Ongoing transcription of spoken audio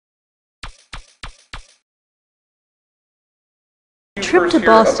trip to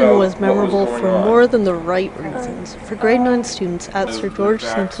Boston was memorable for more than the right reasons. For grade 9 students at Sir George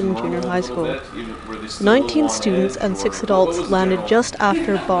Simpson Junior High School, 19 students and 6 adults landed just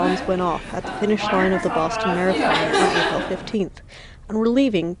after bombs went off at the finish line of the Boston Marathon on April 15th, and were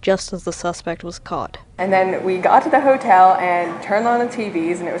leaving just as the suspect was caught. And then we got to the hotel and turned on the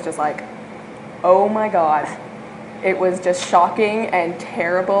TVs, and it was just like, oh my God. It was just shocking and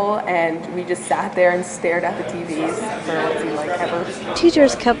terrible, and we just sat there and stared at the TVs for what seemed like ever.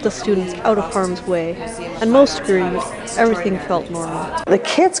 Teachers kept the students out of harm's way, and most agreed everything felt normal. The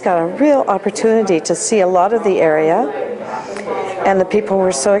kids got a real opportunity to see a lot of the area, and the people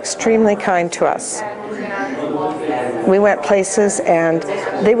were so extremely kind to us. We went places and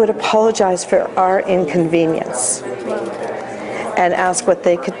they would apologize for our inconvenience and ask what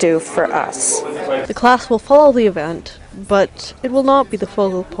they could do for us. The class will follow the event, but it will not be the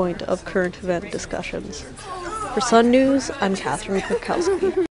focal point of current event discussions. For Sun News, I'm Catherine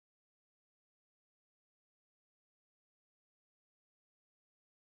Kwiatkowski.